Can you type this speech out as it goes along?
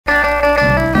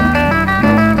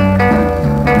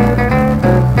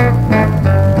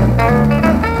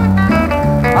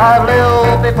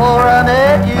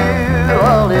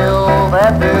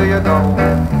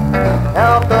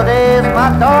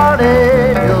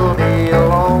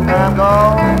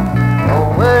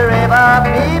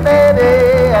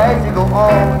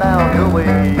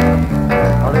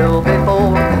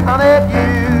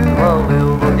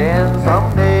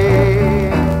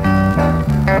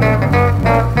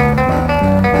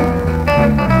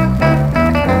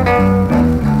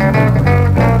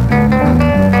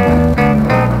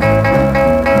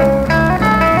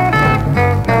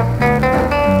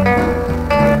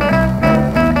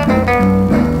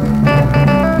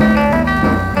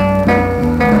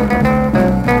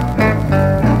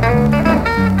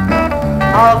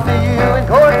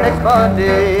one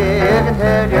day you can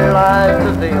tell your lies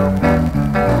to them.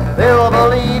 They'll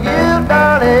believe you,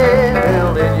 darling,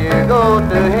 till then you go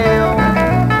to him.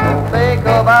 Don't think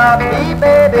about me,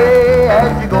 baby,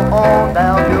 as you go on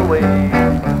down your way.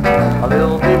 A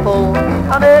little before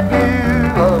I met you,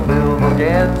 a little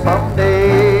again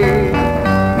someday.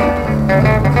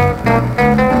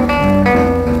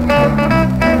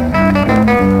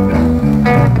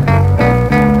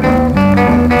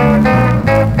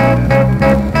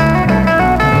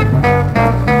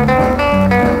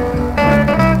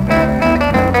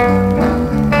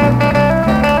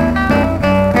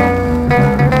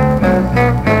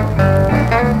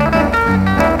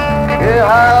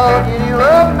 How can you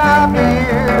love now,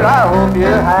 dear? I hope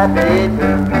you're happy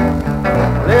too.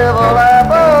 Live a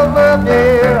life of love,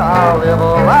 dear. I'll live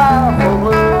a life of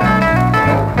blue.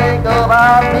 Don't think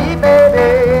about me, baby.